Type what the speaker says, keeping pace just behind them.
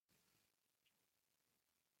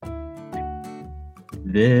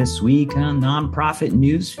This week on Nonprofit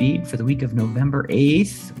Newsfeed for the week of November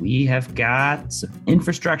 8th, we have got some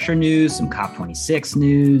infrastructure news, some COP26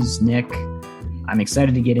 news. Nick, I'm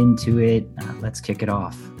excited to get into it. Let's kick it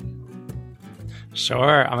off.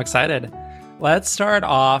 Sure, I'm excited. Let's start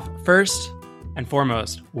off first and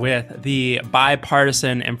foremost with the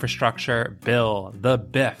bipartisan infrastructure bill. The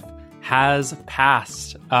BIF has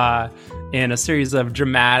passed in a series of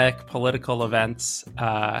dramatic political events.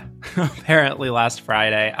 Apparently last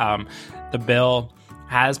Friday, the bill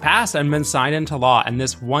has passed and been signed into law. And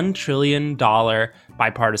this $1 trillion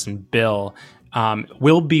bipartisan bill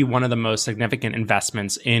will be one of the most significant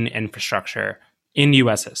investments in infrastructure in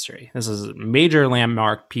U.S. history. This is a major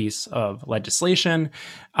landmark piece of legislation.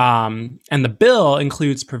 And the bill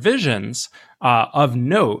includes provisions of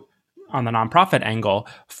note on the nonprofit angle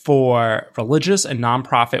for religious and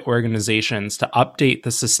nonprofit organizations to update the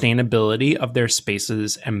sustainability of their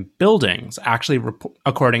spaces and buildings, actually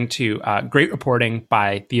according to great reporting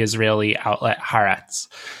by the Israeli outlet Haaretz.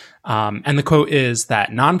 And the quote is that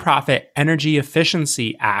Nonprofit Energy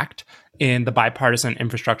Efficiency Act in the bipartisan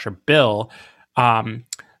infrastructure bill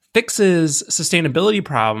fixes sustainability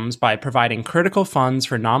problems by providing critical funds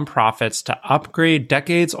for nonprofits to upgrade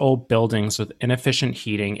decades-old buildings with inefficient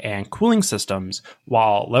heating and cooling systems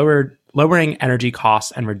while lowering energy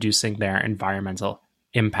costs and reducing their environmental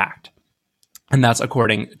impact. And that's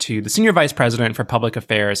according to the Senior Vice President for Public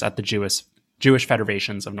Affairs at the Jewish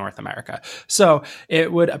Federations of North America. So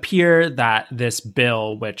it would appear that this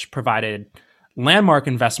bill, which provided landmark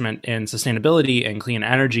investment in sustainability and clean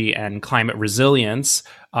energy and climate resilience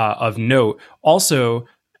of note, also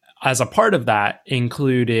as a part of that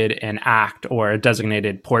included an act or a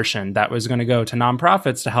designated portion that was going to go to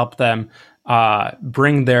nonprofits to help them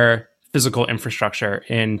bring their physical infrastructure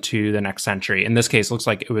into the next century. In this case, it looks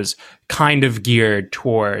like it was kind of geared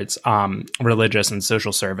towards religious and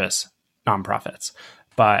social service nonprofits.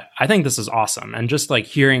 But I think this is awesome. And just like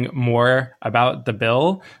hearing more about the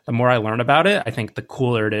bill, the more I learn about it, I think the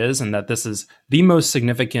cooler it is, and that this is the most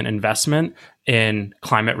significant investment in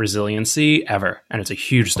climate resiliency ever. And it's a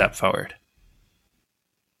huge step forward.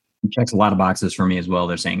 It checks a lot of boxes for me as well.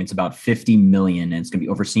 They're saying it's about $50 million and it's going to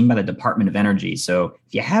be overseen by the Department of Energy. So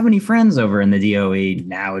if you have any friends over in the DOE,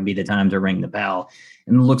 now would be the time to ring the bell.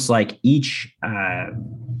 And it looks like each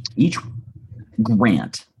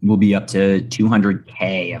grant will be up to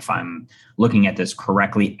 $200K if I'm looking at this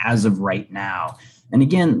correctly as of right now. And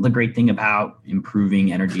again, the great thing about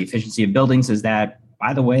improving energy efficiency of buildings is that,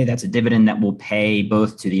 by the way, that's a dividend that will pay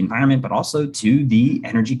both to the environment, but also to the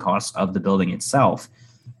energy costs of the building itself.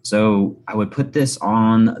 So I would put this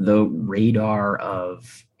on the radar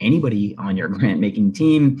of anybody on your grant making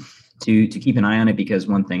team to keep an eye on it, because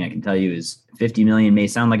one thing I can tell you is 50 million may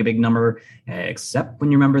sound like a big number, except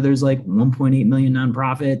when you remember there's like 1.8 million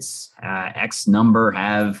nonprofits, X number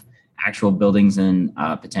have actual buildings and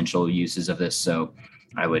potential uses of this. So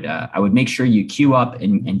I would make sure you queue up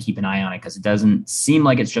and keep an eye on it, because it doesn't seem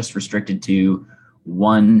like it's just restricted to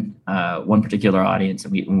one particular audience.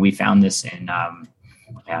 And when we found this in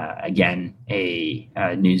again a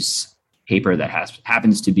newspaper that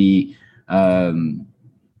happens to be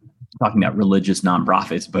talking about religious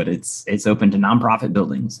nonprofits, but it's open to nonprofit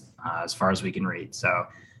buildings as far as we can read. So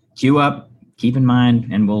queue up, keep in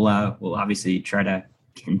mind, and we'll obviously try to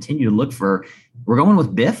continue to look for. We're going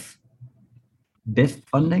with BIF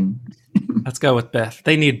funding. Let's go with BIF.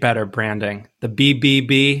 They need better branding. The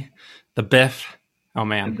BBB, the BIF. Oh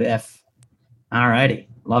man, the BIF. All righty,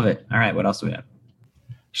 love it. All right, what else do we have?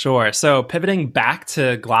 Sure. So pivoting back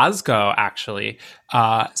to Glasgow, actually,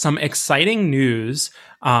 some exciting news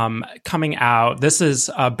coming out. This is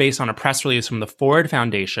based on a press release from the Ford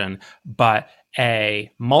Foundation, but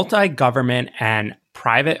a multi-government and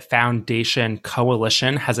private foundation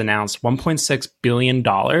coalition has announced $1.6 billion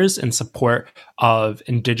in support of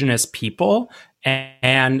Indigenous people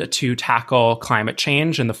and to tackle climate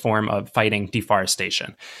change in the form of fighting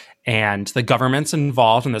deforestation. And the governments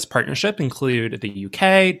involved in this partnership include the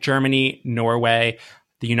UK, Germany, Norway,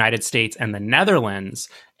 the United States, and the Netherlands.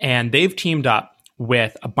 And they've teamed up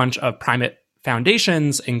with a bunch of private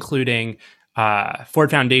foundations, including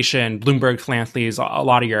Ford Foundation, Bloomberg Philanthropies, a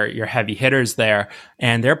lot of your heavy hitters there.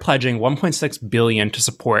 And they're pledging $1.6 billion to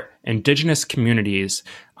support Indigenous communities.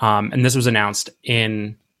 And this was announced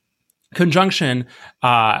in conjunction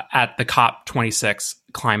at the COP26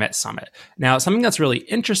 Climate Summit. Now, something that's really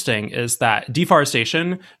interesting is that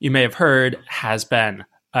deforestation, you may have heard, has been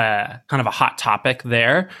kind of a hot topic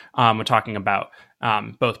there. We're talking about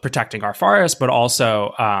both protecting our forests, but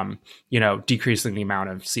also, decreasing the amount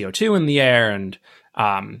of CO2 in the air and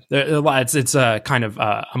It's a kind of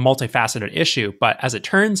a multifaceted issue, but as it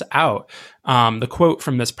turns out, the quote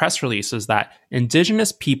from this press release is that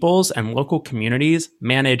indigenous peoples and local communities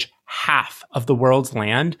manage half of the world's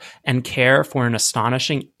land and care for an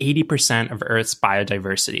astonishing 80% of Earth's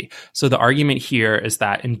biodiversity. So the argument here is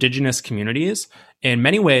that indigenous communities, in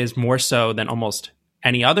many ways more so than almost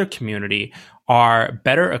any other community, are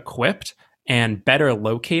better equipped and better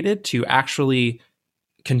located to actually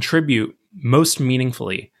contribute most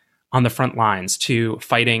meaningfully on the front lines to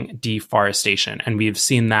fighting deforestation. And we've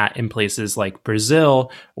seen that in places like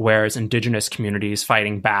Brazil, where it's indigenous communities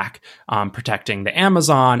fighting back, protecting the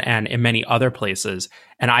Amazon, and in many other places.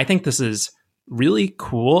 And I think this is really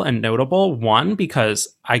cool and notable, one,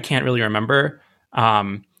 because I can't really remember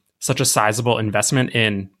such a sizable investment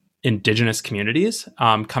in indigenous communities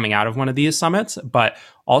coming out of one of these summits, but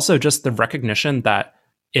also just the recognition that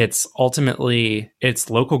it's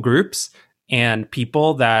local groups and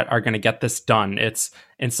people that are going to get this done. It's,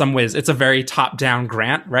 in some ways, it's a very top-down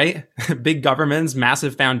grant, right? Big governments,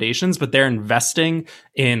 massive foundations, but they're investing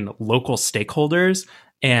in local stakeholders.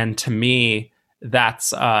 And to me,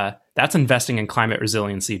 that's investing in climate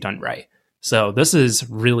resiliency done right. So this is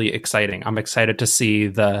really exciting. I'm excited to see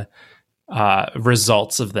the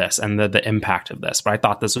results of this and the impact of this. But I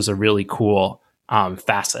thought this was a really cool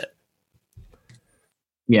facet.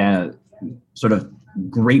 Yeah, sort of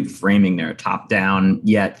great framing there, top down,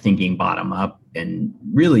 yet thinking bottom up, and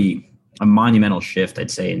really a monumental shift, I'd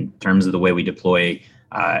say, in terms of the way we deploy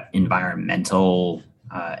environmental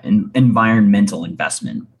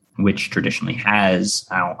investment, which traditionally has,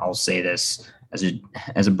 I'll say this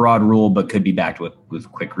as a broad rule, but could be backed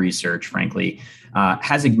with quick research, frankly,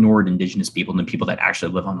 has ignored indigenous people and the people that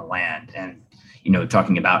actually live on the land. And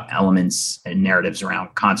talking about elements and narratives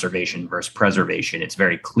around conservation versus preservation, it's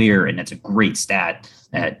very clear, and it's a great stat,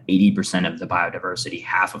 that 80% of the biodiversity,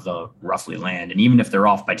 half of the roughly land, and even if they're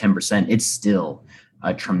off by 10%, it's still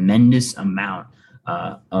a tremendous amount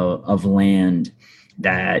of land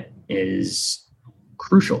that is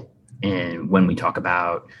crucial. And when we talk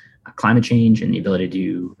about climate change and the ability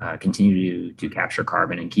to continue to capture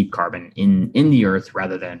carbon and keep carbon in the earth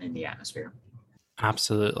rather than in the atmosphere.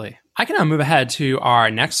 Absolutely. I can now move ahead to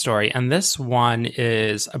our next story. And this one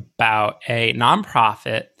is about a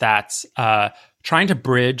nonprofit that's trying to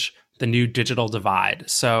bridge the new digital divide.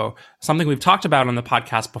 So something we've talked about on the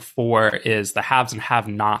podcast before is the haves and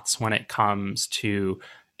have-nots when it comes to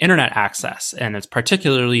internet access. And it's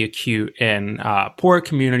particularly acute in poor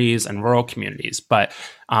communities and rural communities. But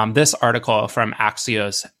this article from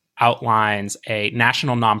Axios outlines a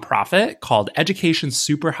national nonprofit called Education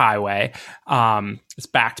Superhighway. It's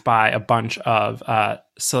backed by a bunch of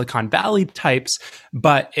Silicon Valley types,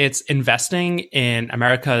 but it's investing in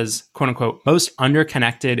America's quote unquote most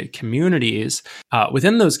underconnected communities.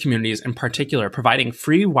 Within those communities in particular, providing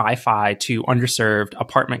free Wi-Fi to underserved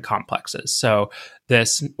apartment complexes. So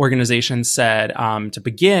this organization said to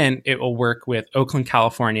begin, it will work with Oakland,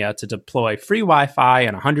 California to deploy free Wi-Fi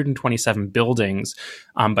in 127 buildings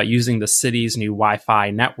by using the city's new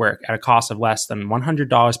Wi-Fi network at a cost of less than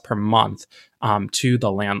 $100 per month to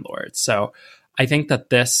the landlord. So I think that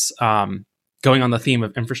this, going on the theme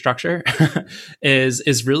of infrastructure,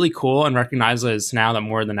 is really cool and recognizes now that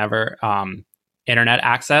more than ever, internet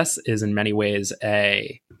access is in many ways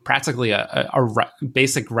practically a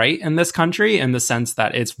basic right in this country, in the sense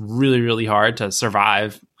that it's really, really hard to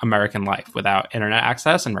survive American life without internet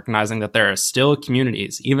access, and recognizing that there are still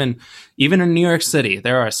communities, even in New York City,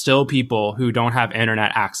 there are still people who don't have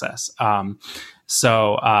internet access.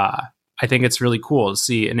 So I think it's really cool to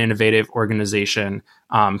see an innovative organization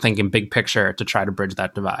thinking big picture to try to bridge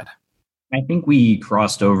that divide. I think we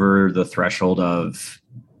crossed over the threshold of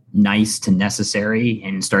nice to necessary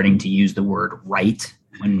and starting to use the word right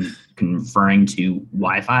when referring to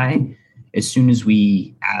Wi-Fi as soon as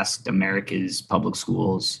we asked America's public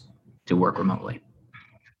schools to work remotely.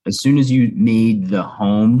 As soon as you made the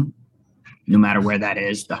home, no matter where that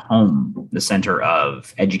is, the home, the center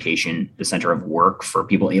of education, the center of work for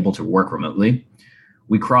people able to work remotely,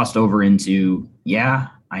 we crossed over into,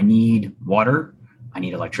 I need water, I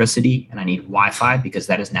need electricity, and I need Wi-Fi, because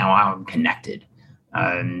that is now how I'm connected.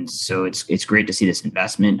 And so it's great to see this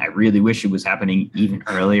investment. I really wish it was happening even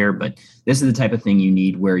earlier, but this is the type of thing you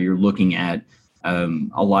need where you're looking at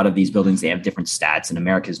a lot of these buildings. They have different stats in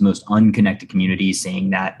America's most unconnected communities,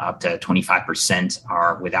 saying that up to 25%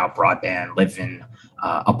 are without broadband, live in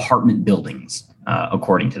apartment buildings,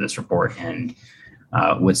 according to this report. And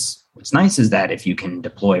what's nice is that if you can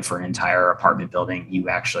deploy for an entire apartment building, you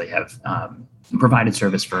actually have provided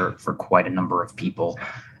service for quite a number of people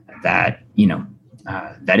that,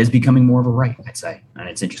 that is becoming more of a right, I'd say. And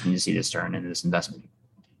it's interesting to see this turn into this investment.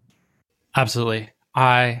 Absolutely.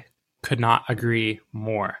 I could not agree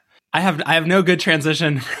more. I have no good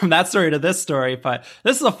transition from that story to this story, but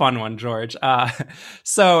this is a fun one, George.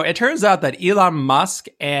 So it turns out that Elon Musk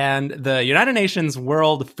and the United Nations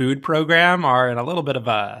World Food Program are in a little bit of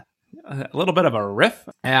a riff.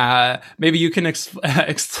 Maybe you can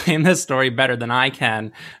explain this story better than I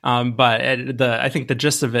can. But I think the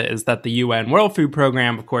gist of it is that the UN World Food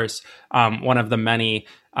Program, of course, one of the many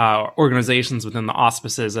organizations within the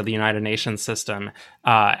auspices of the United Nations system,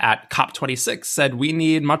 at COP26 said we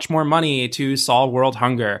need much more money to solve world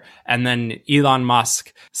hunger. And then Elon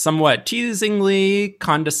Musk, somewhat teasingly,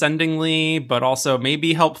 condescendingly, but also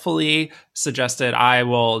maybe helpfully, suggested I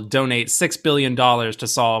will donate $6 billion to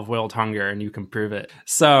solve world hunger, and you can prove it.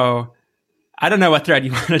 So I don't know what thread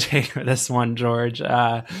you want to take for this one, George,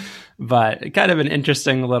 but kind of an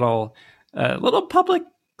interesting little public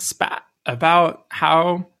spat about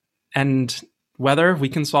how and whether we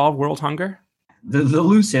can solve world hunger. The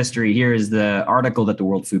loose history here is the article that the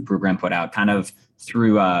World Food Program put out, kind of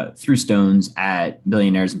threw stones at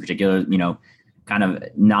billionaires in particular, kind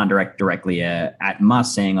of directly at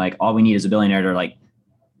Musk, saying like, all we need is a billionaire to like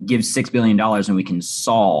give $6 billion and we can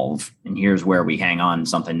solve, and here's where we hang on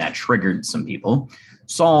something that triggered some people,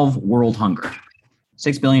 solve world hunger.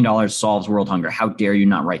 $6 billion solves world hunger. How dare you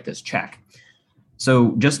not write this check?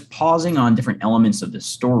 So just pausing on different elements of the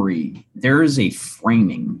story, there is a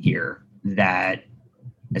framing here that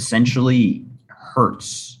essentially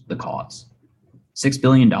hurts the cause. $6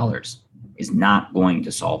 billion is not going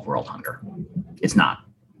to solve world hunger. It's not,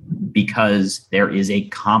 because there is a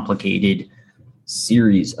complicated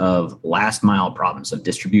series of last mile problems, of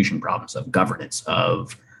distribution problems, of governance,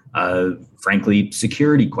 of frankly,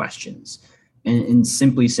 security questions. And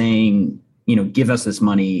simply saying, give us this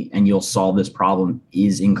money and you'll solve this problem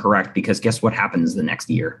is incorrect, because guess what happens the next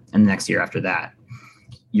year and the next year after that?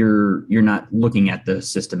 You're not looking at the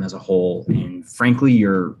system as a whole. And frankly,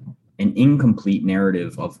 you're an incomplete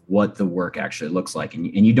narrative of what the work actually looks like.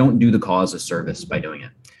 And you don't do the cause a service by doing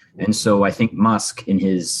it. And so I think Musk, in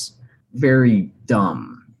his very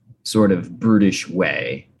dumb, sort of brutish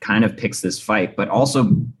way, kind of picks this fight, but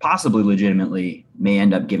also possibly legitimately may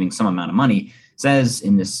end up giving some amount of money, says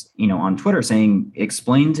in this, on Twitter, saying,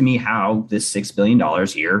 explain to me how this $6 billion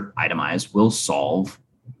here, itemized, will solve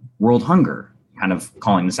world hunger, kind of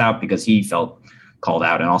calling this out because he felt called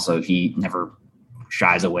out. And also he never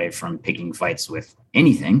shies away from picking fights with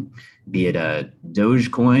anything, be it a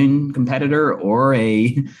Dogecoin competitor or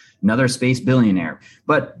another space billionaire.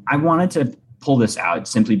 But I wanted to pull this out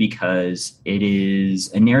simply because it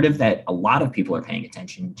is a narrative that a lot of people are paying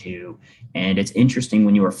attention to. And it's interesting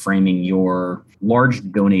when you are framing your large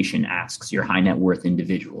donation asks, your high net worth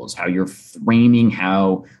individuals, how you're framing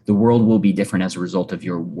how the world will be different as a result of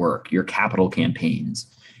your work, your capital campaigns.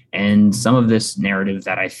 And some of this narrative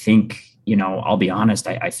that I think, I'll be honest,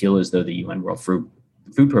 I feel as though the UN World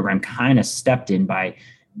Food Program kind of stepped in by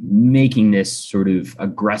making this sort of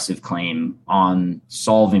aggressive claim on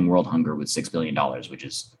solving world hunger with $6 billion, which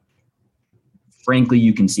is, frankly,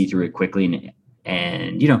 you can see through it quickly.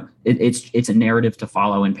 And it's a narrative to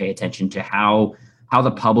follow and pay attention to how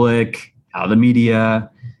the public, how the media,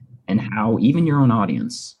 and how even your own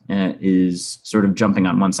audience is sort of jumping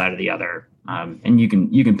on one side or the other. And you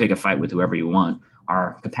can pick a fight with whoever you want.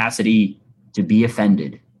 Our capacity to be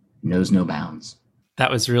offended knows no bounds.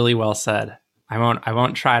 That was really well said. I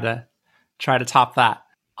won't try to top that.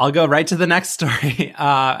 I'll go right to the next story.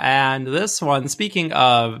 And this one, speaking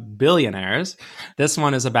of billionaires, this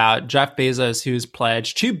one is about Jeff Bezos, who's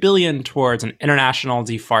pledged $2 billion towards an international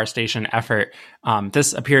deforestation effort.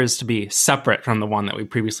 This appears to be separate from the one that we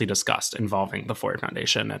previously discussed involving the Ford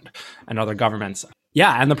Foundation and other governments.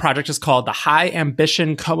 Yeah, and the project is called the High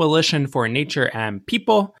Ambition Coalition for Nature and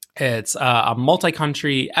People. It's a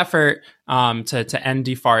multi-country effort to end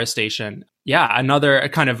deforestation. Yeah, another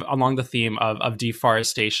kind of along the theme of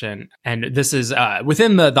deforestation. And this is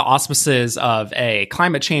within the auspices of a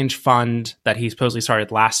climate change fund that he supposedly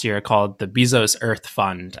started last year called the Bezos Earth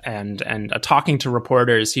Fund. And talking to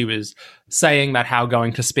reporters, he was saying that how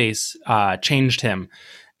going to space changed him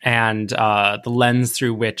and the lens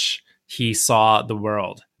through which he saw the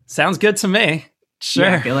world. Sounds good to me. Sure.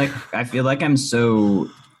 Yeah, I feel like I'm so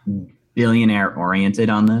billionaire oriented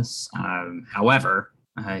on this. However,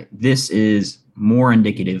 this is more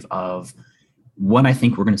indicative of what I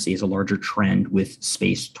think we're going to see as a larger trend with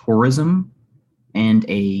space tourism and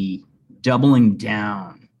a doubling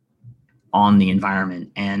down on the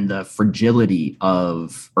environment and the fragility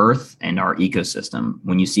of Earth and our ecosystem.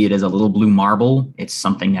 When you see it as a little blue marble, it's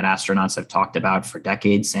something that astronauts have talked about for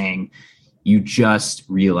decades, saying you just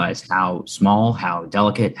realize how small, how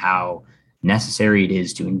delicate, how necessary it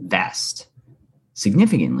is to invest,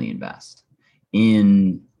 significantly invest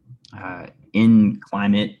in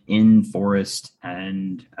climate, in forest,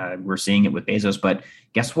 and we're seeing it with Bezos. But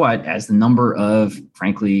guess what? As the number of,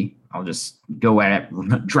 frankly, I'll just go at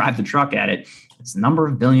it, drive the truck at it. It's the number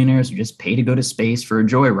of billionaires who just pay to go to space for a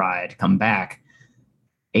joyride, come back.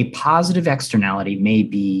 A positive externality may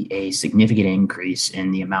be a significant increase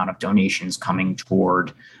in the amount of donations coming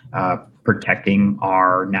toward protecting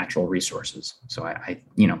our natural resources. So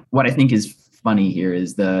what I think is funny here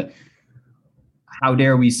is how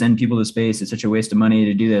dare we send people to space? It's such a waste of money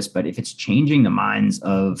to do this. But if it's changing the minds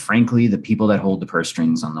of, frankly, the people that hold the purse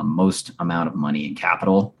strings on the most amount of money and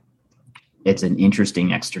capital, it's an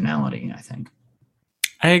interesting externality, I think.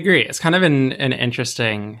 I agree. It's kind of an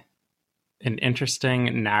interesting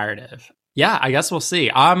narrative. Yeah, I guess we'll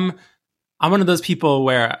see. I'm one of those people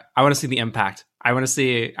where I want to see the impact. I want to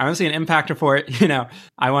see an impact report. I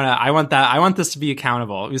want this to be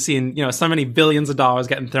accountable. We've seen, so many billions of dollars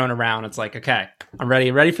getting thrown around. It's like, okay, I'm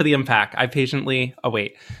ready for the impact. I patiently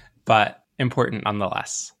await, but important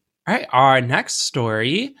nonetheless. All right. Our next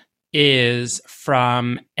story is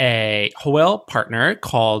from a Whale partner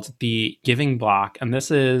called The Giving Block. And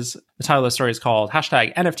the title of the story is called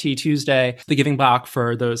 #NFT Tuesday. The Giving Block,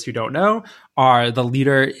 for those who don't know, are the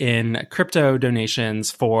leader in crypto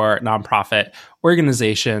donations for nonprofit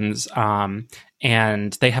organizations.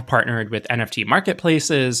 And they have partnered with NFT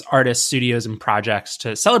marketplaces, artists, studios, and projects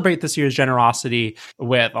to celebrate this year's generosity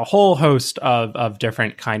with a whole host of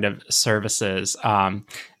different kind of services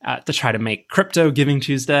to try to make Crypto Giving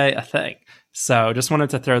Tuesday a thing. So just wanted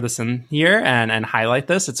to throw this in here and highlight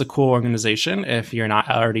this. It's a cool organization if you're not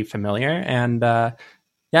already familiar. And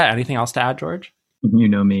anything else to add, George? You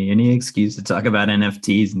know me, any excuse to talk about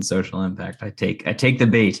NFTs and social impact, I take the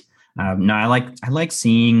bait. No, I like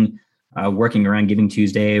seeing working around Giving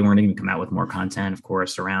Tuesday. We're going to come out with more content, of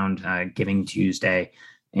course, around Giving Tuesday.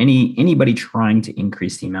 Anybody trying to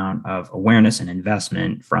increase the amount of awareness and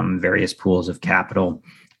investment from various pools of capital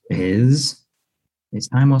is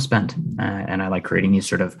time well spent. And I like creating these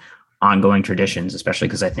sort of ongoing traditions, especially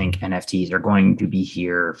because I think NFTs are going to be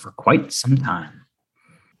here for quite some time.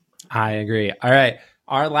 I agree. All right.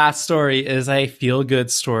 Our last story is a feel-good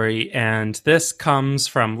story, and this comes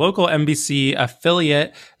from local NBC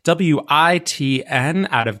affiliate WITN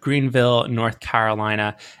out of Greenville, North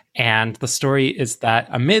Carolina. And the story is that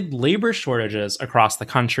amid labor shortages across the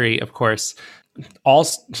country, of course, all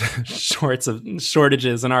sorts of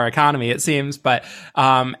shortages in our economy, it seems, but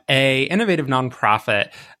a innovative nonprofit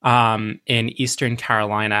in Eastern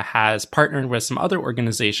Carolina has partnered with some other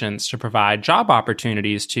organizations to provide job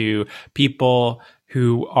opportunities to people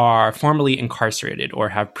who are formerly incarcerated or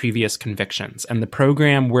have previous convictions. And the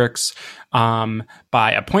program works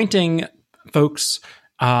by appointing folks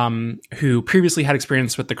who previously had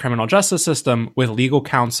experience with the criminal justice system with legal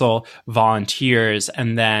counsel, volunteers,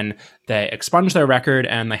 and then they expunge their record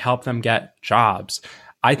and they help them get jobs.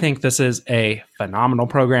 I think this is a phenomenal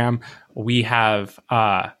program. We have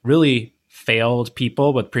really failed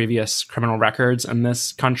people with previous criminal records in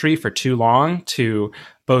this country for too long to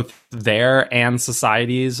both their and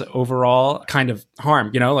society's overall kind of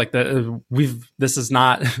harm. This is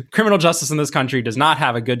not criminal justice in this country does not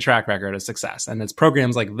have a good track record of success, and it's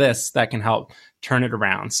programs like this that can help turn it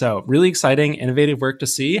around. So really exciting, innovative work to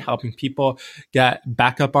see, helping people get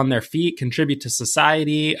back up on their feet, contribute to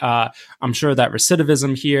society. I'm sure that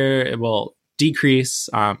recidivism here, it will decrease.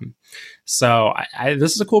 So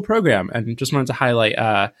this is a cool program, and just wanted to highlight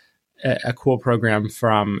a cool program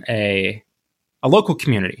from a local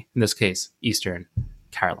community, in this case, Eastern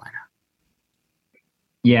Carolina.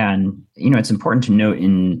 Yeah, and it's important to note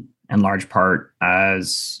in large part,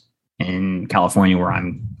 as in California, where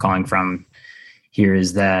I'm calling from, here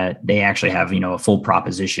is that they actually have, a full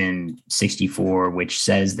Proposition 64, which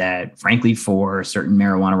says that, frankly, for certain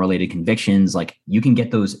marijuana-related convictions, like you can get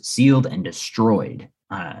those sealed and destroyed.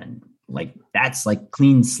 That's like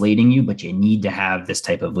clean slating you, but you need to have this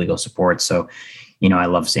type of legal support. So, I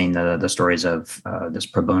love seeing the stories of this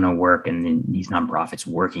pro bono work and these nonprofits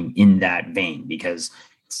working in that vein, because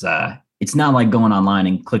it's not like going online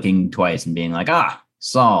and clicking twice and being like,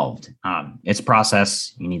 solved. It's a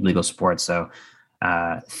process. You need legal support. So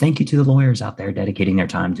thank you to the lawyers out there dedicating their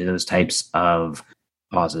time to those types of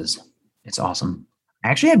causes. It's awesome. I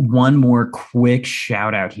actually had one more quick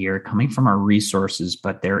shout out here coming from our resources,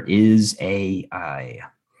 but there is a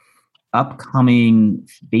upcoming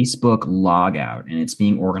Facebook logout, and it's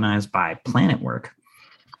being organized by PlanetWork.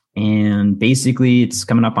 And basically, it's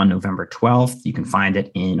coming up on November 12th. You can find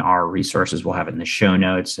it in our resources. We'll have it in the show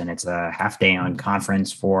notes. And it's a half-day-on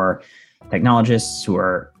conference for technologists who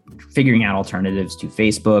are figuring out alternatives to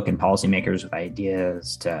Facebook and policymakers with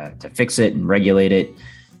ideas to fix it and regulate it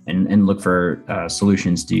and look for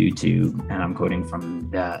solutions due to, and I'm quoting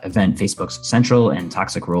from the event, Facebook's central and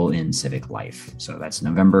toxic role in civic life. So that's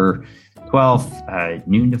November 12th,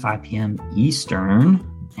 noon to 5 p.m. Eastern.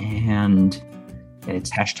 And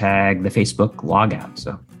it's hashtag the Facebook logout.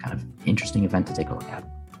 So kind of interesting event to take a look at.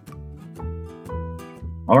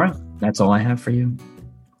 All right. That's all I have for you.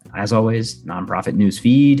 As always,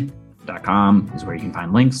 nonprofitnewsfeed.com is where you can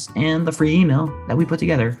find links and the free email that we put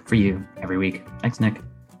together for you every week. Thanks, Nick.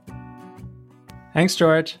 Thanks,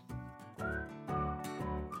 George.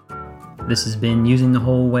 This has been Using the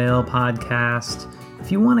Whole Whale podcast.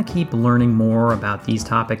 If you want to keep learning more about these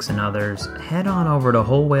topics and others, head on over to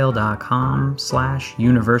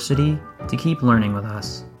wholewhale.com/university to keep learning with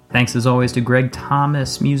us. Thanks as always to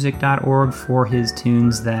GregThomasMusic.org for his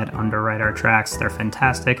tunes that underwrite our tracks. They're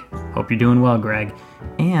fantastic. Hope you're doing well, Greg.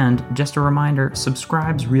 And just a reminder,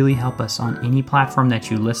 subscribes really help us on any platform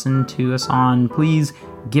that you listen to us on. Please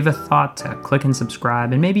give a thought to click and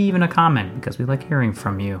subscribe and maybe even a comment because we like hearing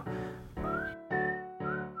from you.